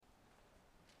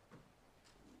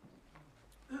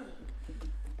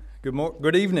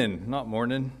Good evening, not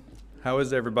morning. How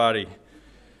is everybody?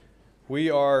 We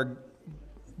are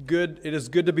good. It is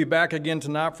good to be back again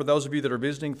tonight. For those of you that are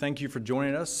visiting, thank you for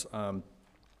joining us.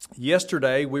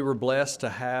 Yesterday, we were blessed to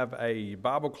have a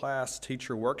Bible class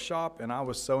teacher workshop, and I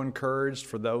was so encouraged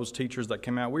for those teachers that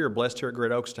came out. We are blessed here at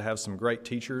Great Oaks to have some great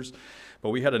teachers, but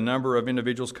we had a number of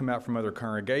individuals come out from other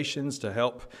congregations to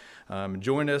help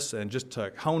join us and just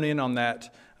to hone in on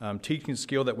that teaching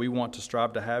skill that we want to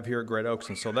strive to have here at Great Oaks.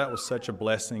 And so that was such a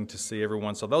blessing to see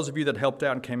everyone. So those of you that helped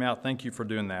out and came out, thank you for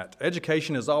doing that.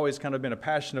 Education has always kind of been a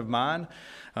passion of mine.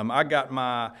 I got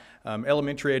my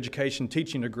elementary education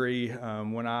teaching degree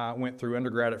when I went through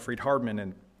undergrad at Freed-Hardeman.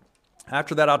 And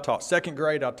after that, I taught second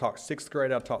grade, I taught sixth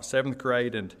grade, I taught seventh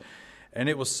grade. And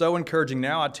it was so encouraging.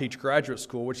 Now I teach graduate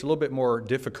school, which is a little bit more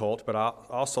difficult, but I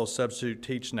also substitute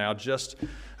teach now just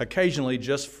occasionally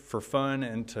just for fun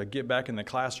and to get back in the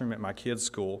classroom at my kids'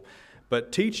 school.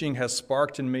 But teaching has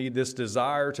sparked in me this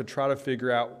desire to try to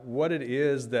figure out what it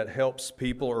is that helps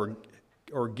people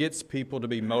or gets people to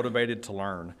be motivated to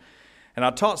learn. And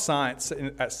I taught science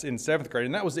in seventh grade,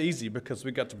 and that was easy because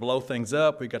we got to blow things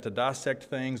up, we got to dissect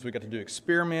things, we got to do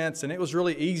experiments, and it was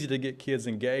really easy to get kids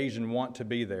engaged and want to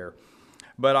be there.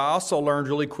 But I also learned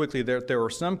really quickly that there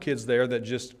were some kids there that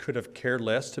just could have cared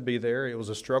less to be there. It was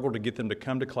a struggle to get them to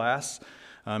come to class.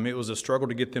 It was a struggle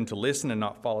to get them to listen and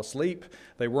not fall asleep.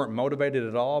 They weren't motivated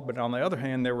at all. But on the other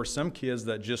hand, there were some kids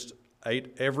that just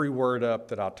ate every word up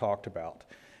that I talked about.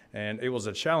 And it was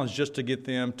a challenge just to get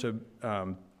them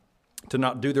to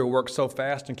not do their work so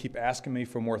fast and keep asking me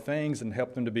for more things and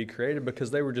help them to be creative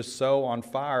because they were just so on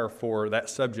fire for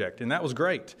that subject. And that was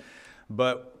great.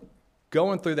 But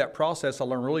going through that process, I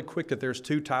learned really quick that there's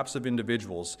two types of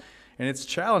individuals. And it's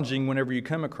challenging whenever you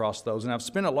come across those. And I've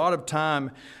spent a lot of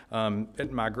time in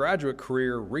my graduate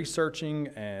career researching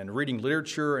and reading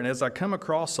literature. And as I come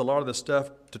across a lot of the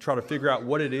stuff to try to figure out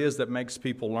what it is that makes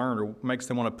people learn or makes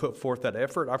them want to put forth that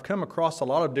effort, I've come across a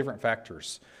lot of different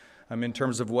factors in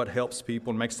terms of what helps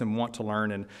people and makes them want to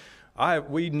learn. And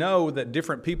we know that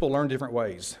different people learn different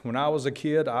ways. When I was a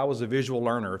kid, I was a visual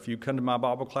learner. If you come to my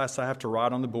Bible class, I have to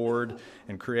write on the board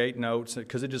and create notes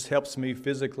because it just helps me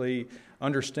physically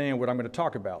understand what I'm going to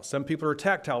talk about. Some people are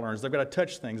tactile learners. They've got to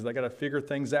touch things. They've got to figure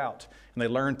things out, and they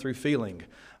learn through feeling.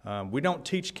 We don't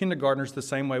teach kindergartners the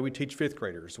same way we teach fifth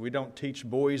graders. We don't teach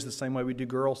boys the same way we do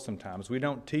girls sometimes. We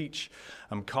don't teach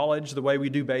college the way we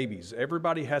do babies.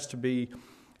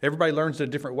 Everybody learns in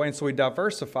a different way, and so we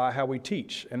diversify how we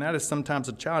teach. And that is sometimes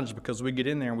a challenge because we get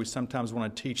in there and we sometimes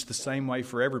want to teach the same way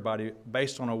for everybody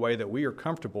based on a way that we are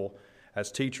comfortable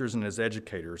as teachers and as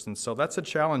educators. And so that's a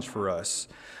challenge for us.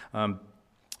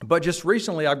 But just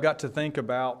recently I've got to think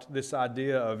about this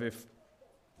idea of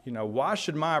why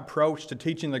should my approach to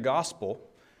teaching the gospel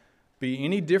be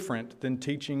any different than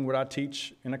teaching what I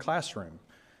teach in a classroom?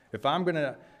 If I'm going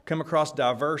to come across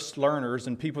diverse learners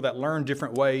and people that learn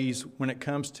different ways when it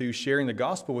comes to sharing the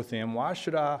gospel with them, why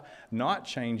should I not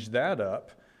change that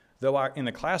up? Though in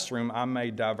the classroom, I may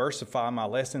diversify my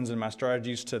lessons and my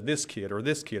strategies to this kid or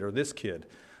this kid or this kid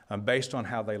based on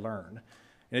how they learn.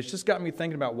 And it's just got me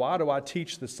thinking about why do I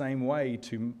teach the same way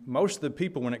to most of the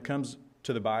people when it comes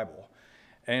to the Bible?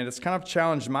 And it's kind of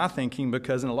challenged my thinking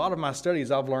because in a lot of my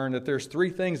studies, I've learned that there's three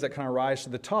things that kind of rise to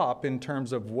the top in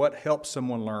terms of what helps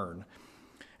someone learn.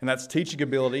 And that's teaching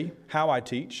ability, how I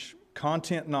teach,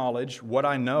 content knowledge, what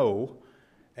I know,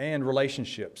 and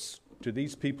relationships. Do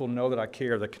these people know that I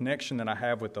care, the connection that I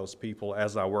have with those people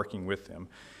as I'm working with them?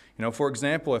 For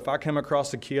example, if I come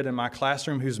across a kid in my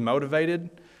classroom who's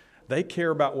motivated, they care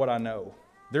about what I know.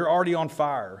 They're already on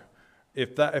fire.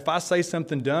 If I say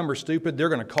something dumb or stupid, they're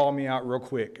going to call me out real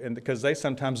quick, and because they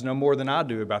sometimes know more than I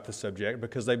do about the subject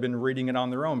because they've been reading it on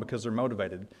their own because they're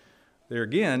motivated. There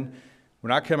again,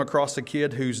 when I come across a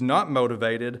kid who's not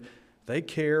motivated, they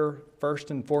care first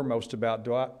and foremost about,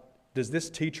 does this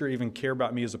teacher even care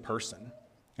about me as a person?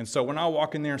 And so when I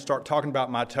walk in there and start talking about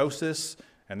mitosis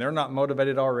and they're not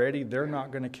motivated already, they're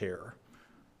not going to care.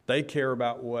 They care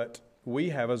about what we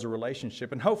have as a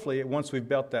relationship. And hopefully, once we've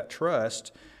built that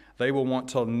trust, they will want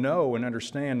to know and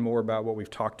understand more about what we've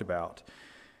talked about.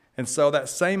 And so that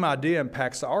same idea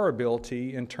impacts our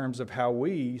ability in terms of how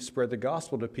we spread the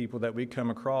gospel to people that we come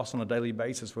across on a daily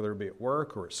basis, whether it be at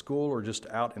work or at school or just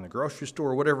out in the grocery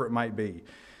store or whatever it might be.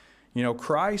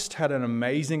 Christ had an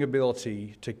amazing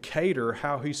ability to cater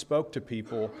how he spoke to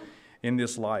people in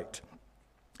this light.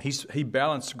 He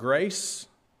balanced grace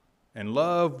and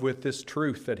love with this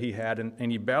truth that he had,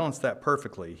 and he balanced that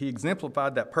perfectly. He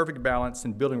exemplified that perfect balance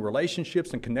in building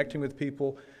relationships and connecting with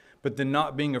people, but then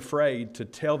not being afraid to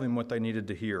tell them what they needed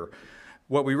to hear.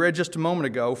 What we read just a moment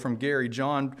ago from Gary,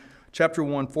 John chapter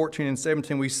 1, 14 and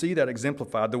 17, we see that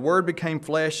exemplified. The Word became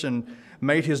flesh and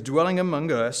made his dwelling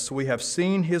among us. We have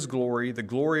seen his glory, the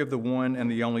glory of the one and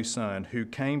the only Son, who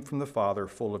came from the Father,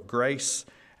 full of grace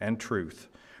and truth.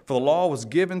 For the law was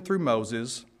given through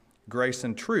Moses, grace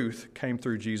and truth came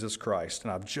through Jesus Christ.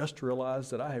 And I've just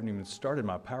realized that I haven't even started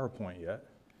my PowerPoint yet.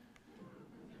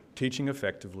 Teaching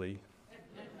effectively.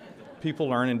 People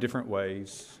learn in different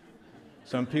ways.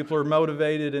 Some people are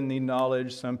motivated and need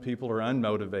knowledge. Some people are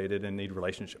unmotivated and need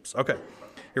relationships. Okay,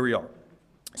 here we are.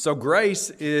 So grace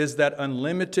is that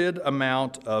unlimited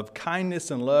amount of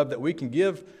kindness and love that we can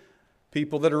give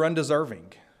people that are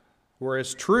undeserving.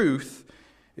 Whereas truth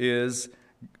is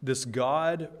this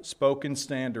God-spoken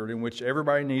standard in which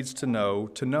everybody needs to know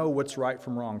what's right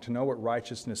from wrong, to know what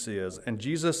righteousness is. And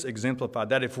Jesus exemplified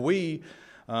that. If we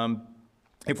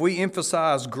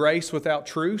emphasize grace without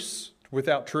truth,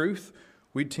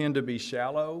 we tend to be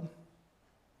shallow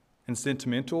and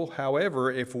sentimental.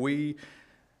 However, if we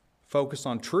focus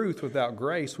on truth without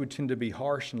grace, we tend to be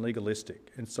harsh and legalistic.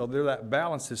 And so that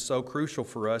balance is so crucial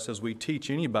for us as we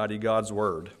teach anybody God's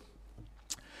Word.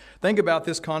 Think about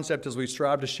this concept as we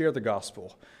strive to share the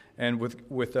gospel and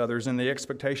with others and the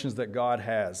expectations that God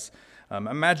has.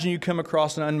 Imagine you come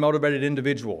across an unmotivated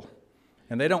individual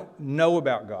and they don't know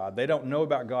about God. They don't know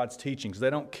about God's teachings. They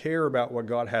don't care about what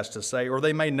God has to say. Or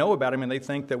they may know about him and they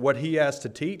think that what he has to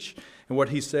teach and what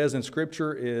he says in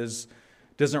Scripture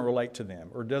doesn't relate to them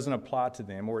or doesn't apply to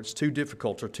them, or it's too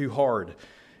difficult or too hard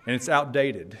and it's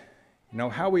outdated.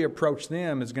 How we approach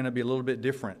them is going to be a little bit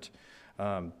different.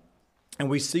 And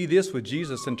we see this with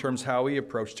Jesus in terms of how he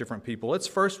approached different people. We're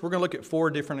going to look at 4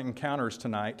 different encounters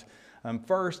tonight.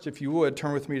 First, if you would,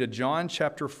 turn with me to John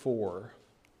chapter 4.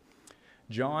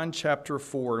 John chapter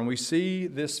 4, and we see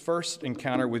this first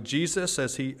encounter with Jesus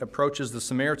as he approaches the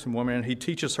Samaritan woman and he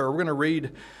teaches her. We're going to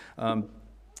read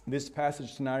this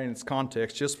passage tonight in its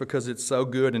context just because it's so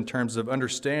good in terms of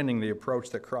understanding the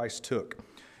approach that Christ took.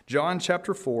 John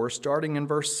chapter 4, starting in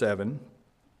verse 7,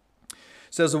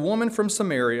 says, "A woman from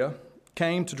Samaria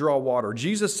came to draw water.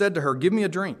 Jesus said to her, 'Give me a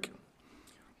drink.'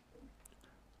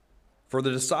 For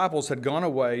the disciples had gone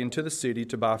away into the city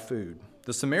to buy food.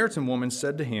 The Samaritan woman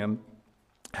said to him,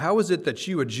 'How is it that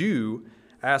you, a Jew,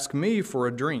 ask me for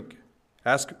a drink?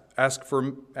 Ask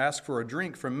for a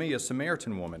drink from me, a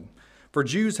Samaritan woman? For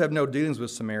Jews have no dealings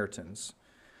with Samaritans.'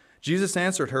 Jesus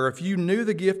answered her, 'If you knew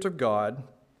the gift of God,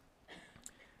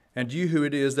 and you who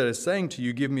it is that is saying to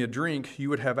you, "Give me a drink," you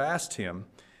would have asked him,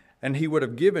 and he would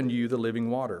have given you the living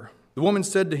water.' The woman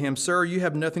said to him, 'Sir, you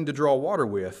have nothing to draw water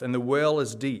with, and the well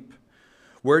is deep.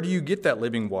 Where do you get that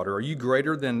living water? Are you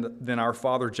greater than our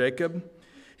father Jacob?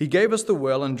 He gave us the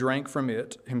well and drank from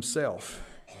it himself,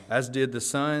 as did the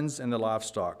sons and the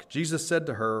livestock.' Jesus said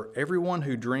to her, 'Everyone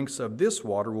who drinks of this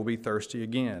water will be thirsty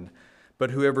again, but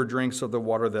whoever drinks of the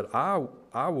water that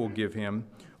I will give him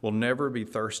will never be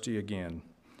thirsty again.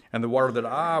 And the water that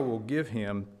I will give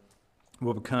him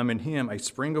will become in him a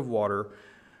spring of water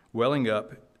welling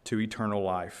up to eternal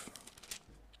life.'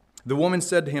 The woman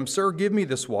said to him, 'Sir, give me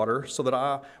this water so that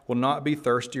I will not be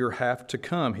thirsty or have to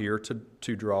come here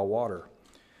to draw water.'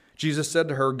 Jesus said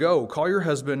to her, 'Go, call your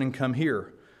husband and come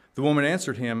here.' The woman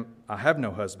answered him, 'I have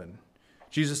no husband.'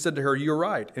 Jesus said to her, 'You're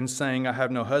right in saying, "I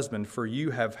have no husband," for you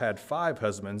have had 5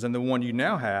 husbands, and the one you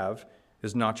now have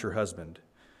is not your husband.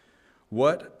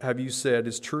 What you have said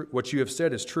is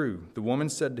true.' The woman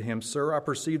said to him, 'Sir, I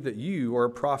perceive that you are a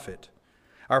prophet.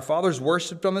 Our fathers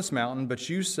worshipped on this mountain, but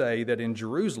you say that in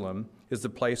Jerusalem is the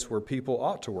place where people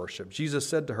ought to worship.' Jesus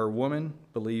said to her, 'Woman,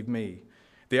 believe me,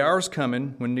 the hour is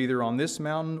coming when neither on this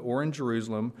mountain or in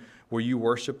Jerusalem will you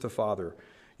worship the Father.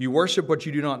 You worship what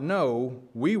you do not know.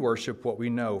 We worship what we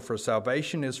know, for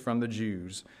salvation is from the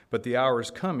Jews. But the hour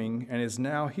is coming and is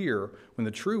now here when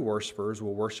the true worshipers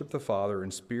will worship the Father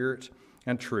in spirit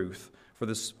and truth. For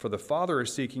the Father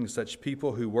is seeking such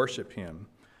people who worship him.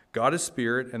 God is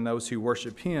spirit, and those who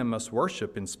worship him must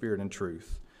worship in spirit and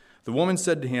truth.' The woman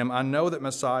said to him, 'I know that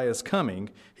Messiah is coming,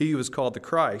 he who is called the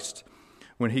Christ.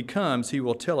 When he comes, he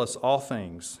will tell us all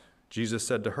things.' Jesus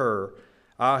said to her,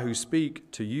 'I who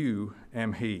speak to you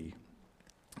am he.'"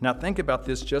 Now think about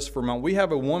this just for a moment. We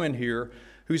have a woman here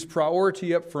whose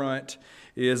priority up front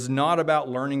is not about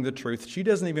learning the truth. She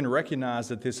doesn't even recognize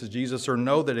that this is Jesus or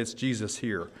know that it's Jesus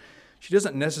here. She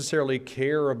doesn't necessarily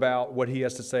care about what he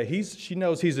has to say. She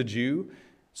knows he's a Jew,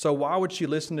 so why would she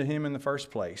listen to him in the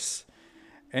first place?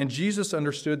 And Jesus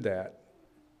understood that.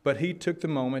 But he took the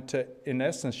moment to, in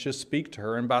essence, just speak to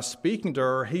her. And by speaking to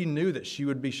her, he knew that she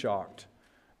would be shocked.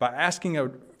 By asking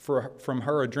from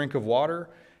her a drink of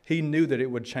water, he knew that it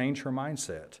would change her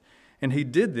mindset. And he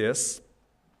did this,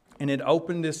 and it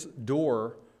opened this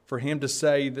door for him to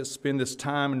say that, spend this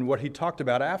time and what he talked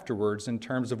about afterwards in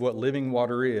terms of what living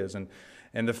water is,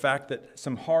 and the fact that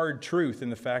some hard truth in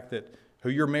the fact that who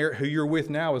you're with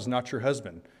now is not your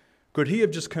husband. Could we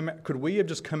have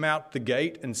just come out the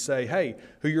gate and say, hey,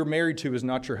 who you're married to is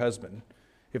not your husband?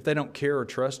 If they don't care or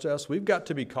trust us, we've got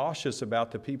to be cautious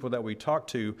about the people that we talk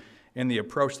to and the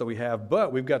approach that we have.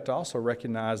 But we've got to also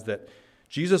recognize that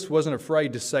Jesus wasn't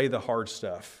afraid to say the hard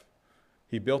stuff.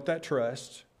 He built that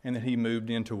trust, and then he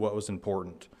moved into what was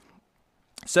important.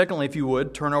 Secondly, if you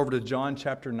would, turn over to John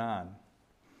chapter 9.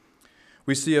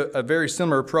 We see a very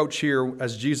similar approach here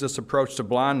as Jesus approached a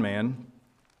blind man.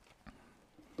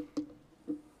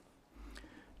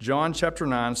 John chapter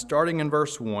 9, starting in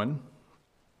verse 1.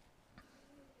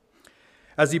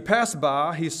 As he passed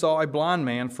by, he saw a blind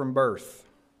man from birth.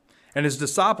 And his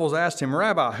disciples asked him,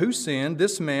 Rabbi, who sinned,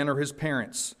 this man or his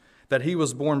parents, that he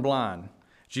was born blind?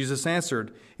 Jesus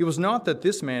answered, It was not that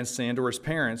this man sinned or his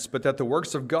parents, but that the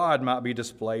works of God might be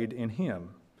displayed in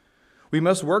him. We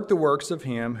must work the works of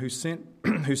him who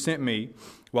sent me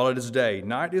while it is day.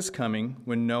 Night is coming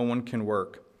when no one can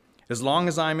work. As long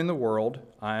as I am in the world,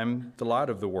 I am the light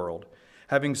of the world.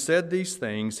 Having said these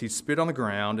things, he spit on the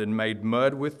ground and made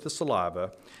mud with the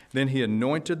saliva. Then he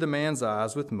anointed the man's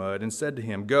eyes with mud and said to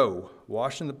him, Go,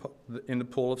 wash in the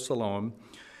pool of Siloam.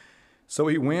 So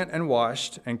he went and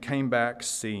washed and came back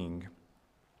seeing.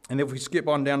 And if we skip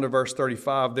on down to verse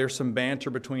 35, there's some banter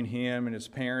between him and his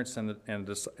parents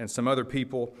and some other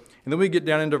people. And then we get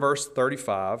down into verse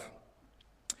 35.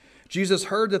 Jesus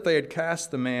heard that they had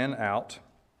cast the man out.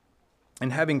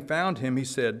 And having found him, he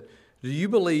said, Do you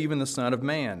believe in the Son of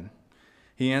Man?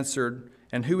 He answered,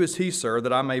 And who is he, sir,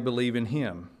 that I may believe in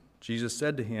him? Jesus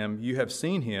said to him, You have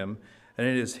seen him, and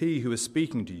it is he who is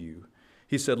speaking to you.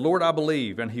 He said, Lord, I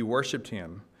believe, and he worshipped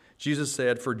him. Jesus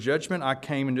said, For judgment I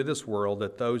came into this world,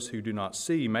 that those who do not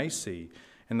see may see,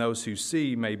 and those who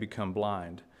see may become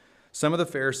blind. Some of the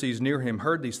Pharisees near him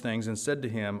heard these things and said to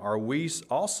him, Are we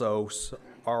also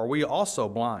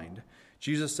blind?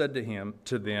 Jesus said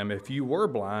to them, If you were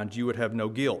blind, you would have no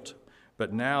guilt.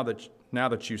 But now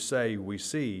that you say, we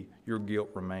see, your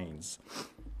guilt remains.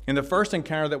 In the first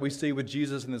encounter that we see with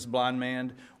Jesus and this blind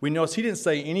man, we notice he didn't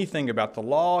say anything about the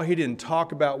law. He didn't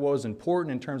talk about what was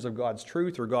important in terms of God's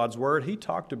truth or God's word.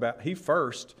 He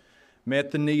first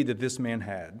met the need that this man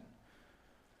had.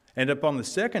 And upon the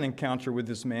second encounter with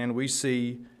this man, we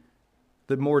see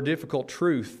the more difficult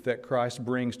truth that Christ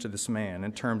brings to this man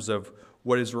in terms of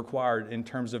what is required, in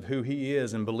terms of who he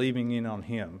is and believing in on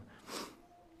him.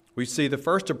 We see the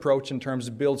first approach in terms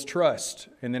of builds trust.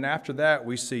 And then after that,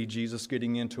 we see Jesus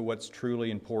getting into what's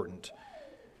truly important.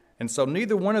 And so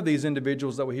neither one of these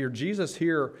individuals that we hear, Jesus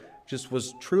here just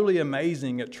was truly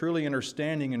amazing at truly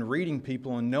understanding and reading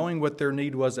people and knowing what their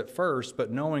need was at first,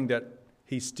 but knowing that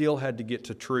he still had to get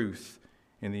to truth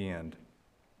in the end.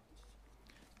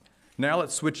 Now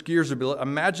let's switch gears a bit.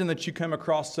 Imagine that you come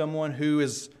across someone who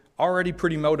is already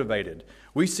pretty motivated.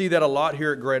 We see that a lot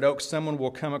here at Great Oaks. Someone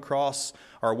will come across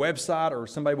our website, or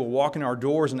somebody will walk in our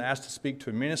doors and ask to speak to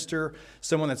a minister,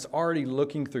 someone that's already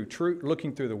looking through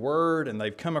the Word, and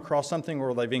they've come across something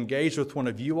where they've engaged with one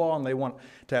of you all and they want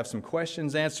to have some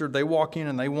questions answered. They walk in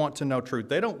and they want to know truth.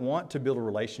 They don't want to build a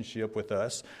relationship with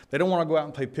us. They don't want to go out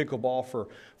and play pickleball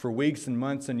for weeks and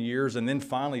months and years and then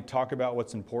finally talk about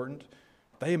what's important.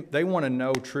 They want to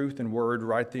know truth and word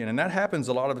right then. And that happens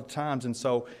a lot of the times. And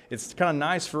so it's kind of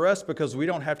nice for us because we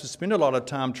don't have to spend a lot of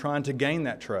time trying to gain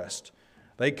that trust.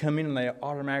 They come in and they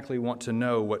automatically want to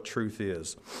know what truth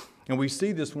is. And we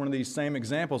see this, one of these same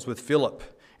examples with Philip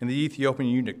and the Ethiopian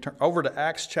eunuch. Turn over to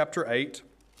Acts chapter 8.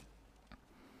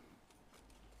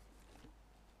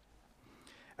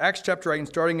 Acts chapter 8, and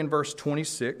starting in verse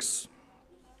 26.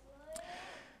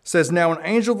 Says, Now an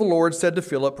angel of the Lord said to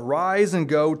Philip, Rise and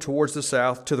go towards the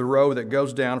south to the road that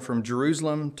goes down from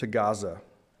Jerusalem to Gaza.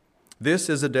 This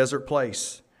is a desert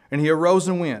place. And he arose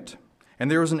and went.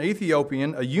 And there was an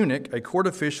Ethiopian, a eunuch, a court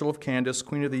official of Candace,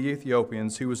 queen of the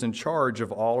Ethiopians, who was in charge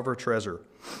of all of her treasure.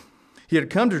 He had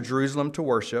come to Jerusalem to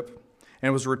worship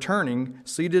and was returning,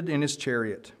 seated in his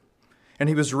chariot. And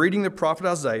he was reading the prophet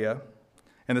Isaiah,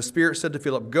 and the Spirit said to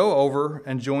Philip, Go over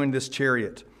and join this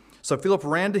chariot. So Philip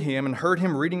ran to him and heard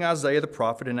him reading Isaiah the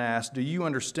prophet and asked, Do you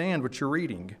understand what you're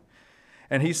reading?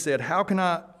 And he said, How can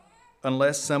I,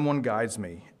 unless someone guides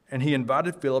me? And he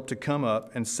invited Philip to come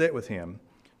up and sit with him.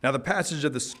 Now the passage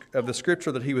of the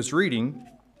scripture that he was reading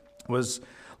was,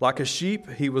 Like a sheep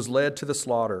he was led to the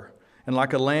slaughter, and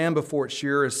like a lamb before its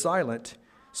shearer is silent,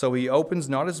 so he opens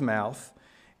not his mouth.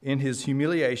 In his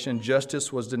humiliation,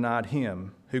 justice was denied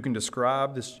him. Who can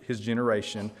describe his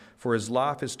generation? For his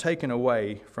life is taken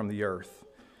away from the earth.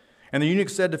 And the eunuch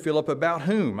said to Philip, "About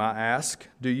whom, I ask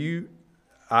you,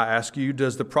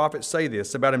 does the prophet say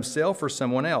this, about himself or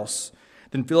someone else?"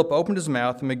 Then Philip opened his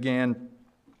mouth and began,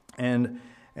 and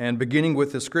beginning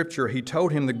with the scripture, he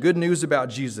told him the good news about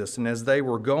Jesus. And as they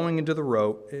were going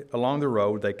along the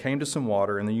road, they came to some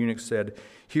water, and the eunuch said,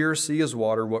 "Here, see is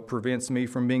water. What prevents me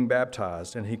from being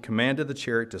baptized?" And he commanded the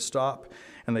chariot to stop,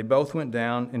 and they both went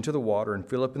down into the water, and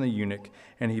Philip and the eunuch,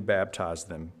 and he baptized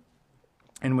them.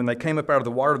 And when they came up out of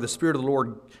the water, the Spirit of the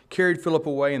Lord carried Philip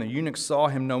away, and the eunuch saw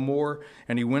him no more,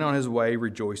 and he went on his way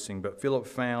rejoicing. But Philip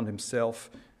found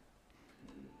himself,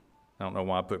 I don't know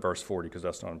why I put verse 40, because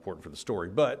that's not important for the story,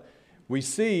 but we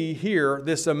see here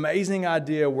this amazing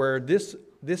idea where this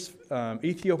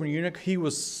Ethiopian eunuch, he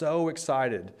was so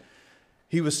excited.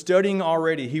 He was studying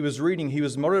already. He was reading. He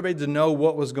was motivated to know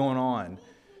what was going on.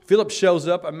 Philip shows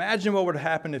up. Imagine what would have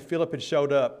happened if Philip had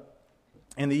showed up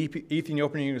and the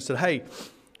Ethiopian eunuch said, "Hey,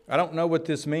 I don't know what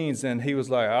this means." And he was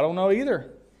like, "I don't know either.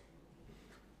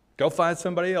 Go find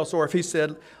somebody else." Or if he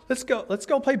said, let's go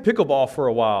play pickleball for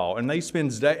a while. And they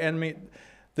spend days. And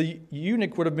the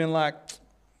eunuch would have been like,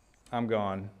 "I'm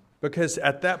gone." Because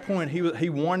at that point, he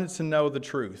wanted to know the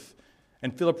truth.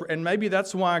 And maybe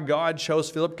that's why God chose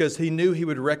Philip, because he knew he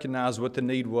would recognize what the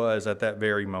need was at that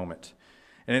very moment.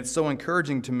 And it's so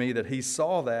encouraging to me that he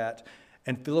saw that,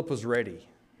 and Philip was ready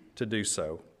to do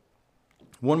so.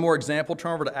 One more example,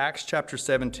 turn over to Acts chapter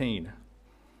 17.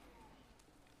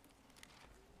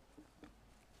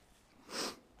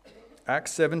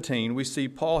 Acts 17, we see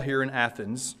Paul here in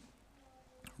Athens,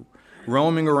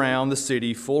 roaming around the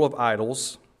city full of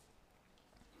idols.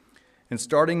 And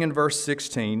starting in verse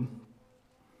 16,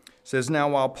 it says, "Now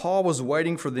while Paul was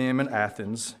waiting for them in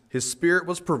Athens, his spirit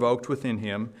was provoked within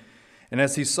him, and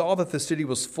as he saw that the city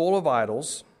was full of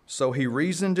idols, so he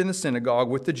reasoned in the synagogue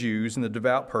with the Jews and the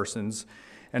devout persons,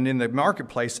 and in the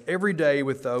marketplace every day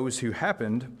with those who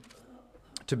happened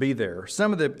to be there.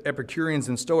 Some of the Epicureans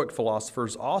and Stoic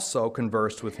philosophers also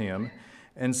conversed with him,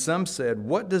 and some said,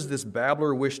 'What does this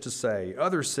babbler wish to say?'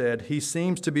 Others said, 'He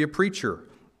seems to be a preacher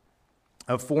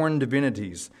of foreign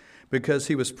divinities, because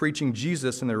he was preaching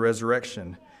Jesus and the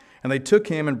resurrection.' And they took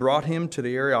him and brought him to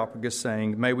the Areopagus,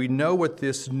 saying, 'May we know what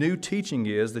this new teaching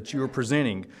is that you are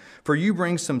presenting, for you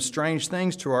bring some strange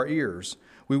things to our ears.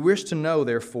 We wish to know,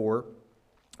 therefore,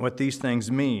 what these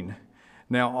things mean.'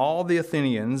 Now all the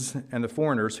Athenians and the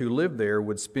foreigners who lived there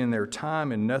would spend their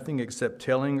time in nothing except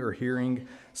telling or hearing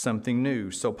something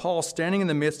new. So Paul, standing in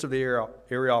the midst of the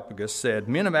Areopagus, said,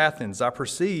 'Men of Athens, I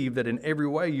perceive that in every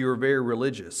way you are very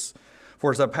religious.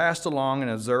 For as I passed along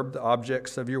and observed the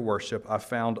objects of your worship, I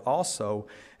found also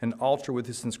an altar with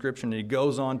this inscription.'" And he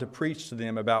goes on to preach to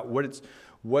them about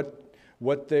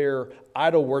what their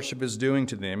idol worship is doing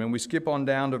to them. And we skip on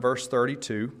down to verse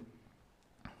 32.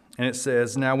 And it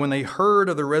says, "Now when they heard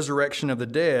of the resurrection of the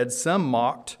dead, some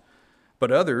mocked,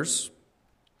 but others,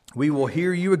 'We will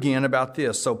hear you again about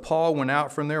this.' So Paul went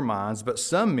out from their minds, but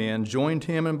some men joined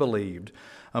him and believed,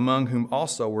 among whom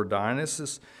also were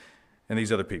Dionysius and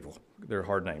these other people." They're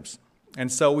hard names.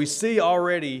 And so we see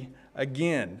already,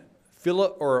 again,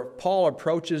 Paul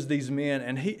approaches these men,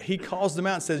 and he calls them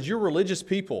out and says, "You're religious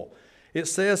people." It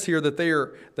says here that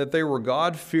they were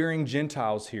God-fearing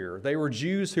Gentiles here. They were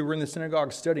Jews who were in the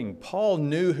synagogue studying. Paul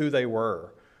knew who they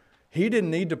were. He didn't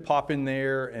need to pop in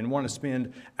there and want to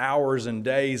spend hours and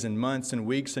days and months and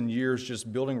weeks and years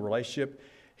just building a relationship.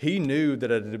 He knew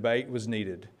that a debate was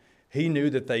needed. He knew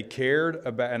that they cared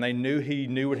about, and they knew he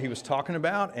knew what he was talking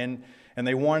about, and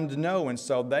they wanted to know. And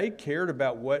so they cared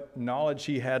about what knowledge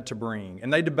he had to bring.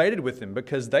 And they debated with him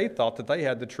because they thought that they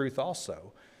had the truth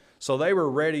also. So they were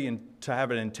ready to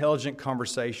have an intelligent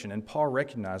conversation, and Paul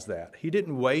recognized that. He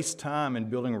didn't waste time in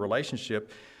building a relationship.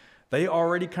 They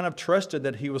already kind of trusted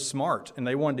that he was smart, and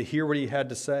they wanted to hear what he had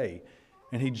to say,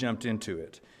 and he jumped into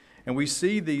it. And we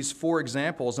see these four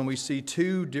examples, and we see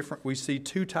two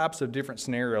types of different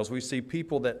scenarios. We see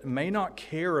people that may not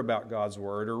care about God's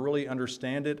word or really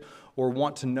understand it or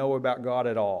want to know about God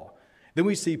at all. Then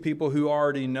we see people who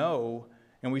already know,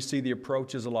 and we see the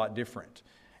approach is a lot different.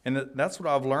 And that's what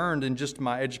I've learned in just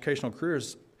my educational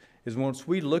careers, is once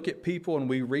we look at people and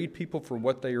we read people for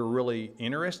what they are really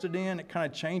interested in, it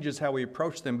kind of changes how we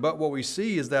approach them. But what we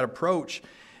see is that approach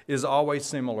is always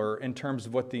similar in terms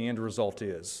of what the end result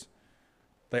is.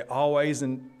 They always,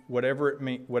 and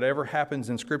whatever happens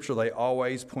in Scripture, they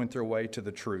always point their way to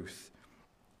the truth.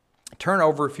 Turn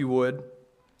over, if you would,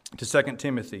 to 2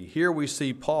 Timothy. Here we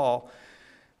see Paul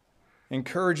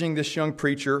encouraging this young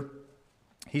preacher.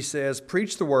 He says,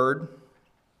 "Preach the word,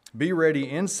 be ready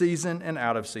in season and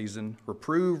out of season,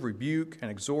 reprove, rebuke, and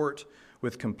exhort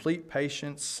with complete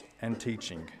patience and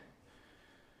teaching."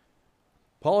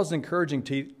 Paul is encouraging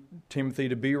Timothy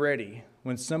to be ready.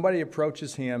 When somebody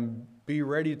approaches him, be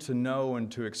ready to know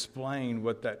and to explain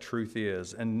what that truth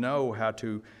is and know how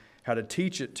to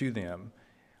teach it to them.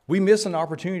 We miss an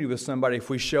opportunity with somebody if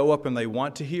we show up and they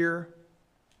want to hear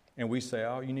and we say,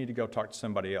 oh, you need to go talk to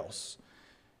somebody else.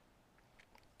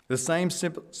 The same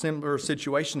similar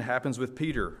situation happens with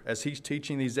Peter as he's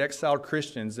teaching these exiled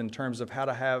Christians in terms of how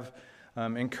to have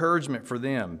encouragement for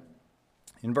them.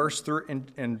 In 1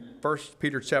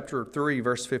 Peter chapter 3,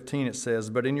 verse 15, it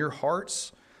says, "But in your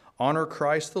hearts honor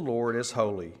Christ the Lord as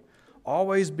holy,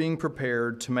 always being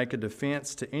prepared to make a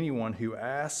defense to anyone who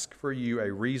asks for you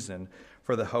a reason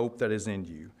for the hope that is in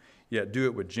you, yet do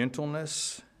it with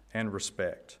gentleness and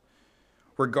respect."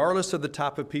 Regardless of the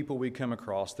type of people we come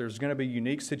across, there's going to be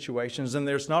unique situations, and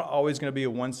there's not always going to be a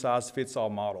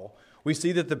one-size-fits-all model. We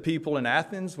see that the people in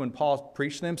Athens, when Paul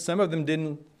preached to them, some of them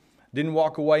didn't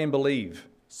walk away and believe.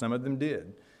 Some of them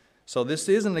did. So this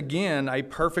isn't, again, a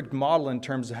perfect model in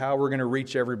terms of how we're going to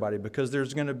reach everybody, because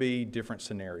there's going to be different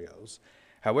scenarios.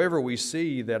 However, we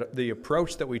see that the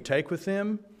approach that we take with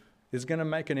them is going to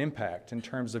make an impact in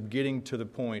terms of getting to the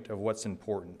point of what's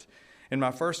important. In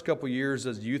my first couple years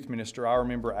as a youth minister, I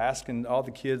remember asking all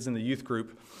the kids in the youth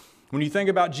group, when you think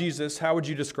about Jesus, how would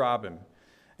you describe him?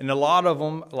 And a lot of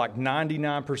them, like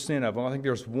 99% of them, I think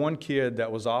there was one kid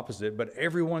that was opposite, but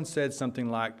everyone said something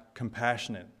like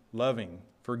compassionate, loving,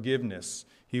 forgiveness.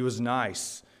 He was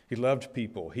nice. He loved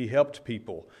people. He helped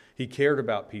people. He cared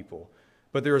about people.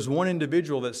 But there was one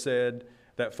individual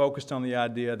that focused on the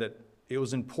idea that it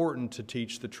was important to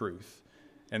teach the truth.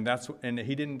 And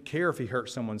he didn't care if he hurt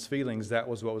someone's feelings. That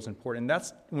was what was important. And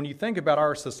that's, when you think about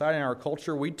our society and our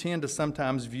culture, we tend to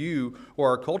sometimes view, or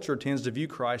our culture tends to view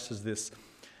Christ as this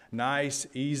nice,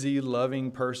 easy,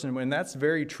 loving person. And that's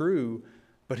very true,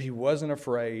 but he wasn't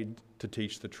afraid to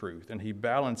teach the truth. And he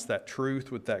balanced that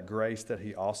truth with that grace that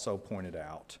he also pointed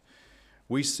out.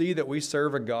 We see that we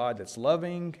serve a God that's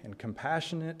loving and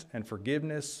compassionate and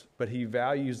forgiveness, but he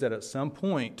values that at some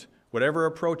point, whatever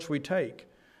approach we take,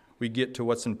 we get to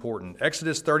what's important.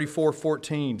 Exodus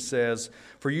 34:14 says,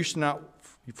 For you should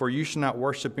not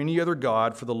worship any other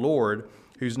God, for the Lord,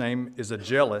 whose name is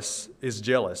jealous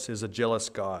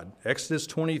God. Exodus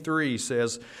 23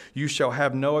 says, You shall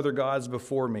have no other gods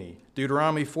before me.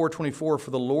 Deuteronomy 4:24, For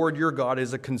the Lord your God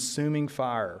is a consuming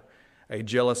fire, a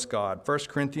jealous God. 1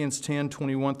 Corinthians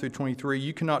 10:21 through 23,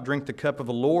 You cannot drink the cup of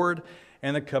the Lord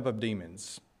and the cup of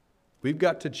demons. We've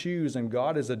got to choose, and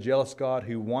God is a jealous God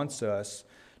who wants us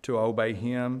to obey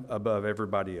him above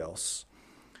everybody else.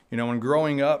 You know, when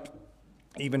growing up,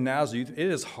 even now as a youth, it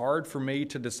is hard for me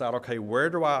to decide, okay, where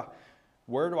do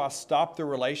I stop the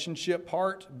relationship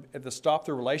part, stop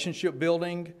the relationship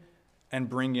building, and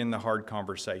bring in the hard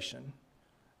conversation?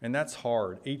 And that's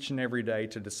hard each and every day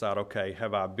to decide, okay,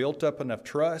 have I built up enough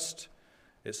trust?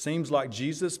 It seems like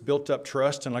Jesus built up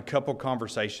trust in a couple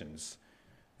conversations.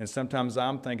 And sometimes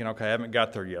I'm thinking, okay, I haven't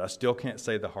got there yet. I still can't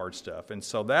say the hard stuff. And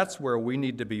so that's where we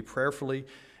need to be prayerfully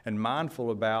and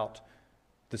mindful about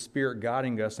the Spirit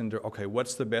guiding us into, okay,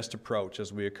 what's the best approach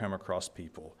as we come across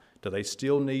people? Do they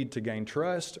still need to gain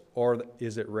trust, or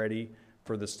is it ready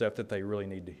for the stuff that they really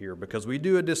need to hear? Because we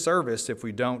do a disservice if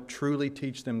we don't truly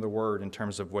teach them the Word in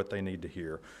terms of what they need to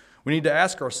hear. We need to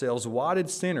ask ourselves, why did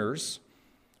sinners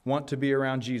want to be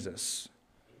around Jesus,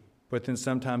 but then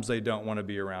sometimes they don't want to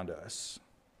be around us?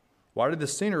 Why did the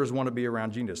sinners want to be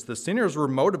around Jesus? The sinners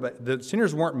weren't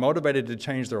motivated to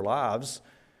change their lives,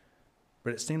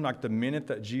 but it seemed like the minute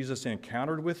that Jesus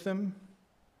encountered with them,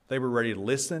 they were ready to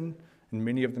listen, and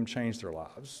many of them changed their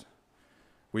lives.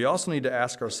 We also need to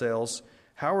ask ourselves,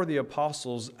 how are the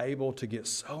apostles able to get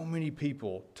so many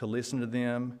people to listen to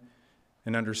them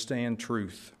and understand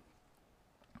truth?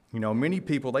 You know, many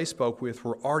people they spoke with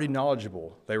were already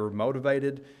knowledgeable. They were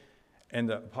motivated, and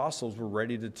the apostles were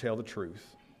ready to tell the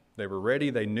truth. They were ready,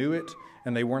 they knew it,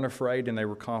 and they weren't afraid, and they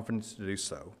were confident to do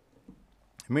so.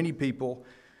 Many people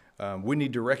we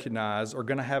need to recognize are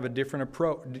going to have a different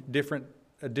approach,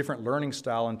 a different learning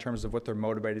style in terms of what they're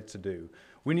motivated to do.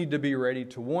 We need to be ready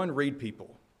to, one, read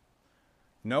people,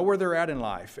 know where they're at in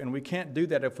life, and we can't do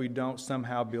that if we don't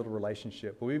somehow build a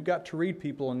relationship. But we've got to read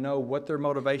people and know what their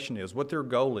motivation is, what their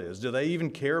goal is. Do they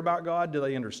even care about God? Do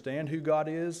they understand who God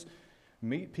is?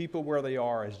 Meet people where they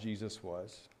are as Jesus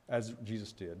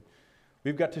did.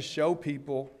 We've got to show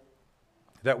people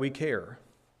that we care.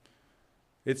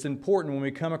 It's important when we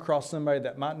come across somebody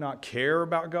that might not care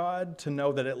about God to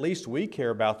know that at least we care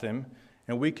about them,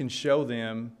 and we can show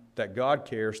them that God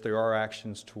cares through our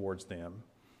actions towards them.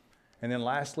 And then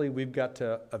lastly, we've got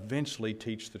to eventually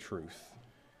teach the truth.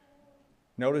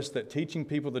 Notice that teaching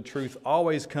people the truth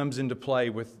always comes into play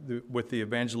with the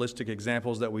evangelistic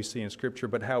examples that we see in Scripture,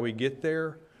 but how we get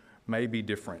there may be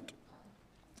different.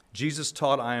 Jesus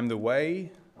taught, "I am the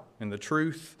way and the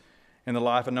truth and the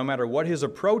life," and no matter what his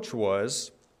approach was,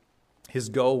 his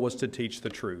goal was to teach the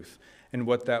truth and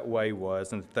what that way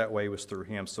was, and that way was through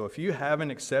him. So if you haven't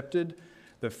accepted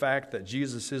the fact that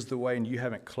Jesus is the way and you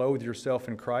haven't clothed yourself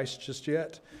in Christ just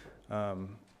yet,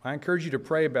 I encourage you to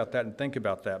pray about that and think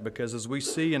about that, because as we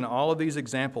see in all of these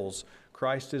examples,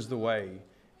 Christ is the way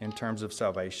in terms of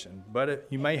salvation. But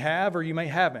you may have or you may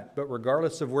haven't, but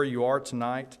regardless of where you are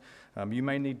tonight, you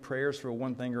may need prayers for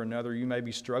one thing or another. You may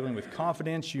be struggling with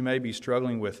confidence. You may be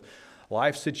struggling with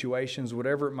life situations,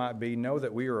 whatever it might be. Know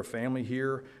that we are a family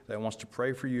here that wants to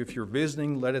pray for you. If you're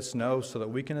visiting, let us know so that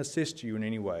we can assist you in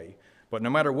any way. But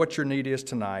no matter what your need is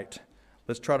tonight,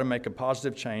 let's try to make a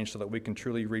positive change so that we can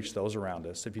truly reach those around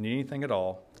us. If you need anything at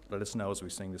all, let us know as we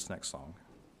sing this next song.